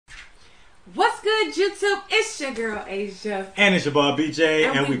What's good, YouTube? It's your girl Asia. And it's your boy BJ.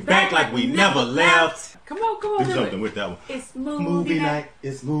 And we back like we never left. Come on. Do something with that one. It's movie night.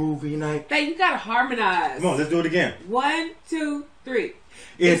 It's movie night. Hey, you gotta harmonize. Come on, let's do it again. 1, 2, 3.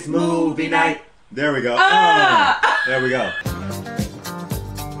 It's movie night. There we go. There we go.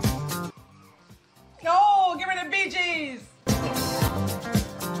 Yo, give me the BGs.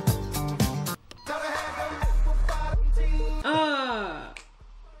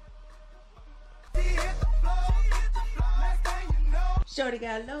 Shorty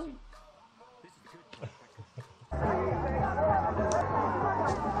got low.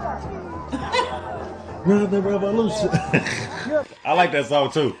 The revolution. I like that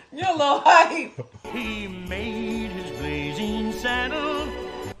song too. You're a little hype. He made his blazing saddle.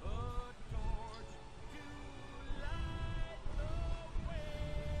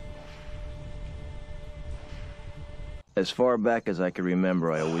 As far back as I can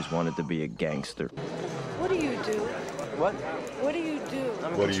remember, I always wanted to be a gangster. What do you do? What? What do you do?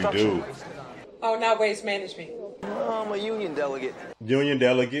 What do you do? Oh, not waste management. Oh, I'm a union delegate. Union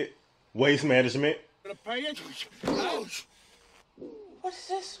delegate, waste management. What is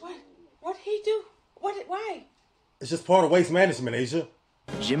this? What did he do? Why? It's just part of waste management, Asia.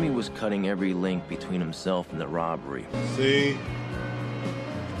 Jimmy was cutting every link between himself and the robbery. See,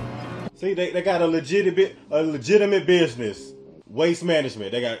 they got a legitimate business. Waste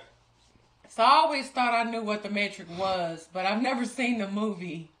management. They got. So I always thought I knew what the Matrix was, but I've never seen the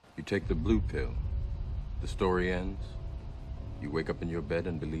movie. You take the blue pill. The story ends. You wake up in your bed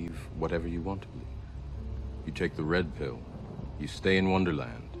and believe whatever you want to believe. You take the red pill. You stay in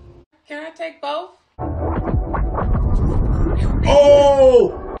Wonderland. Can I take both?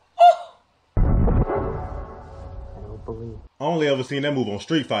 Oh! I only ever seen that move on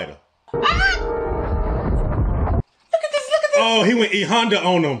Street Fighter. Look at this. Oh, he went E Honda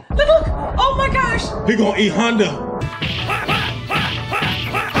on him. Look. Oh my gosh. He gonna E Honda.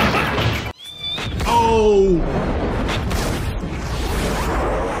 Oh.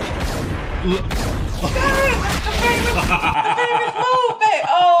 The famous move, babe.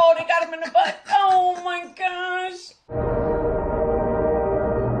 Oh, they got him in the butt. Oh my gosh.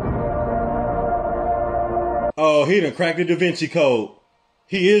 Oh, he done cracked the Da Vinci Code.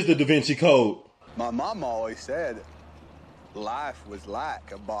 He is the Da Vinci Code. My mom always said life was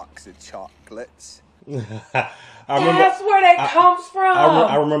like a box of chocolates. That's where that comes from.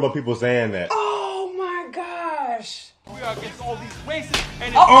 I remember people saying that. Oh my gosh. We are against all these races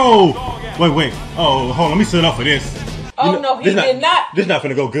and Wait. Oh, hold on. Let me sit up for this. Oh, no, he did not. This not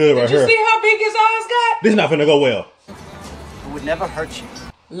finna go good right here. Did you see how big his eyes got? This not finna go well. It would never hurt you.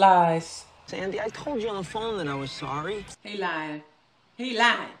 Lies. Sandy, I told you on the phone that I was sorry. He lying.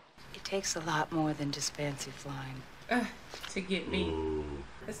 It takes a lot more than just fancy flying. To get me.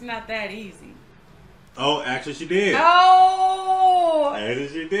 It's not that easy. Oh, actually she did. Oh! Actually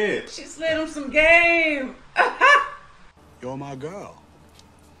she did. She slid him some game. You're my girl.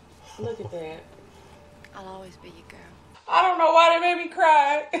 Look at that. I'll always be your girl. I don't know why that made me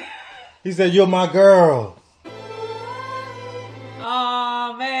cry. He said, "You're my girl."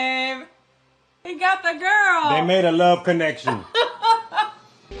 Oh, babe. He got the girl. They made a love connection.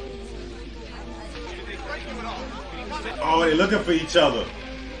 Oh, they're looking for each other.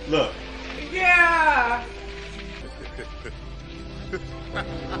 Look. Yeah.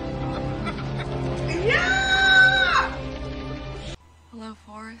 Yeah. Hello,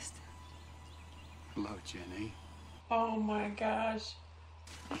 Forrest. Hello, Jenny. Oh my gosh.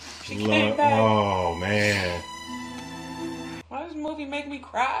 She came back. Oh man. Why does this movie make me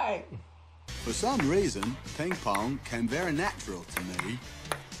cry? For some reason, ping pong came very natural to me.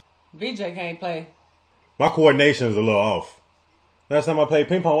 BJ can't play. My coordination is a little off. Last time I played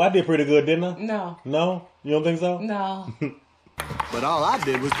ping pong, I did pretty good, didn't I? No. No? You don't think so? No. But all I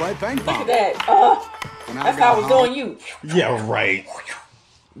did was play ping pong. Look at that. That's how I was doing you. Yeah, right.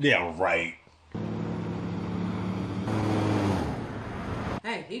 Yeah, right.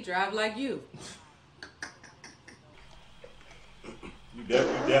 Hey, he drive like you. You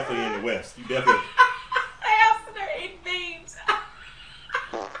definitely in the West. You definitely. I asked her to eat beans.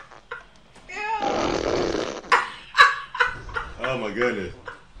 Oh my goodness.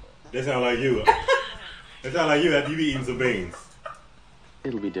 That sound like you. That sound like you after you be eating some beans.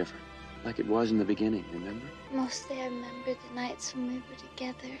 It'll be different, like it was in the beginning, remember? Mostly I remember the nights when we were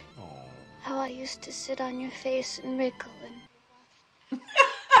together. Aww. How I used to sit on your face and wriggle and...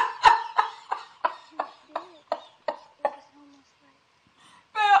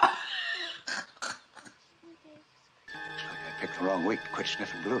 I picked the wrong week to quit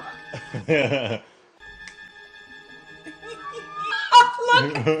sniffing glue. Look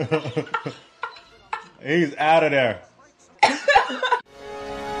He's out of there.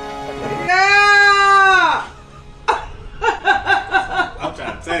 Yeah! I'm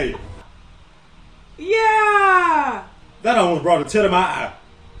trying to tell you. Yeah! That almost brought a tear to my eye.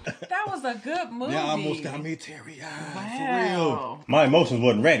 That was a good movie. That almost got me teary-eyed. Wow. For real. My emotions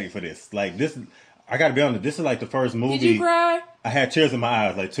wasn't ready for this. Like this, I gotta be honest. This is like the first movie. Did you cry? I had tears in my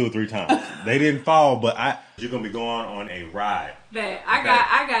eyes like 2 or 3 times. They didn't fall, but you're gonna be going on a ride. That I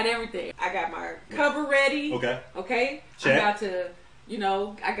got everything. I got my cover ready. Okay. I'm Check. about to, you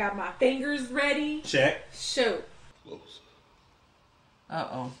know, I got my fingers ready. Check. Shoot.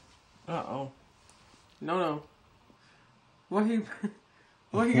 Uh-oh. Uh-oh. No. What he gonna do?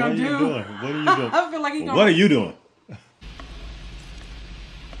 What are you doing? I feel like he's gonna... What are you doing?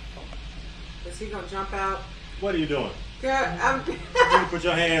 Is he gonna jump out? What are you doing? God, You put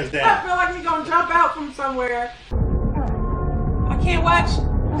your hands down. I feel like he's gonna jump out from somewhere. I can't watch.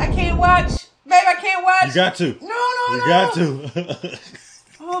 Babe, I can't watch. You got to. No. You got to.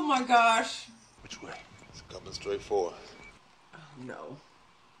 Oh my gosh. Which way? It's coming straight for us. Oh no.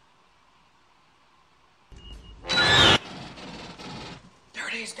 There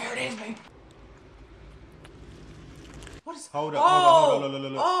it is, babe. What is... Hold up.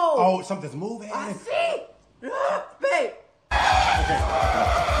 Oh, something's moving. I see. Babe. Okay.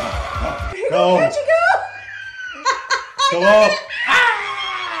 Go. Where'd you go? Come on. I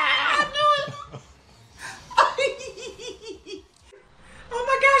knew it. Oh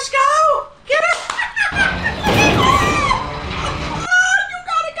my gosh, go. Get it. You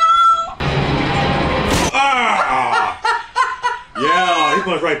gotta go. Yeah, he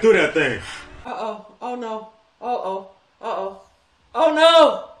punched right through that thing. Uh-oh. Oh no. Uh-oh. Oh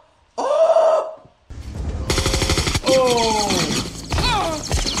no. Oh.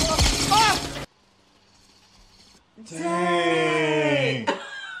 Dang.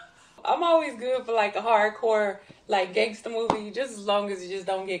 I'm always good for like a hardcore like gangster movie, just as long as you just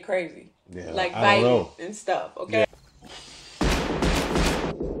don't get crazy. Yeah, like I don't know. biting and stuff, okay? Yeah.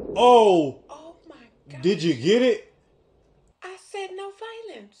 Oh my God. Did you get it? I said no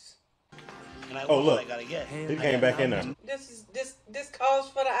violence. Oh look, he came back in there. This calls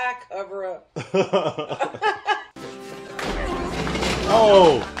for the eye cover up.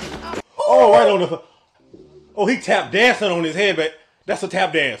 Oh, right on the. Oh, he tap dancing on his head, but that's a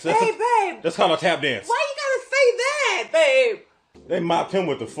tap dance. Babe. That's called a tap dance. Why you gotta say that, babe? They mopped him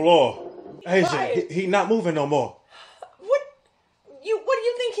with the floor. Asia, Right. he not moving no more. What do you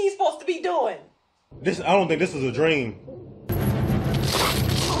think he's supposed to be doing? I don't think this is a dream.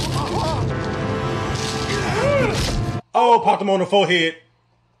 Oh, popped him on the forehead.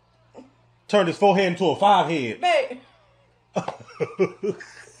 Turned his forehead into a 5 head. Babe.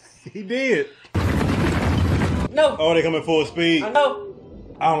 He did. No. Oh, they coming full speed. I know.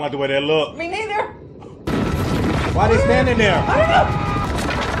 I don't like the way they look. Me neither. Why they standing there? I don't know.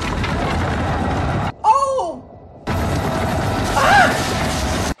 Oh.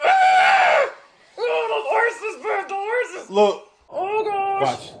 Oh, the horses, Beth, the horses. Look. Oh, gosh.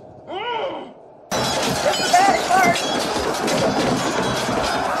 Watch. That's the bad part.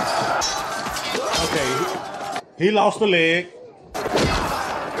 Okay. He lost a leg.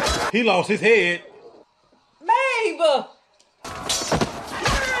 He lost his head. Babe.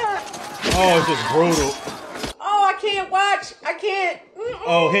 Oh, it's just brutal. Oh, I can't watch. I can't.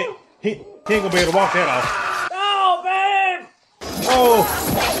 Oh, he ain't gonna be able to walk that off. Oh, babe. Oh.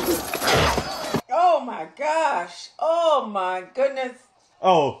 Oh my gosh. Oh my goodness.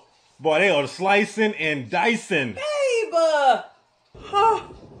 Oh, boy, they are slicing and dicing. Babe. Huh.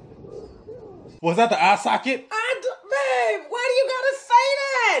 Was that the eye socket? Babe, why do you gotta say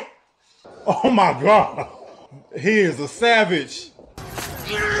that? Oh my God. He is a savage.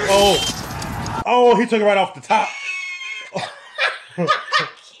 Oh, he took it right off the top. I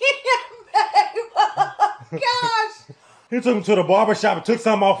can't, babe. Gosh. He took him to the barber shop and took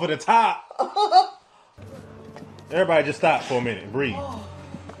something off of the top. Everybody just stop for a minute and breathe.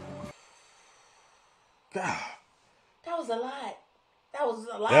 God. That was a lot. That was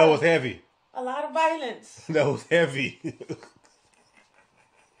a lot. That was heavy. A lot of violence. That was heavy.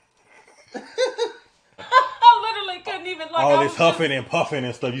 I literally couldn't even like all this huffing and puffing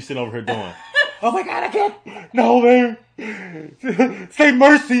and stuff you sitting over here doing. Oh my God, I can't. No, man. Say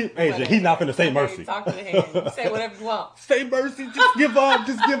mercy. Asia, he's not finna say mercy. Talk to the hand. Say whatever you want. Say mercy. Just give up.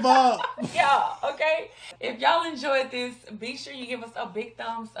 Just give up. Yeah, okay? If y'all enjoyed this, be sure you give us a big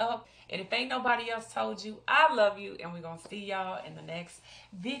thumbs up. And if ain't nobody else told you, I love you. And we're going to see y'all in the next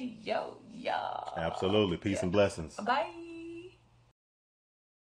video, y'all. Absolutely. Peace and blessings. Bye.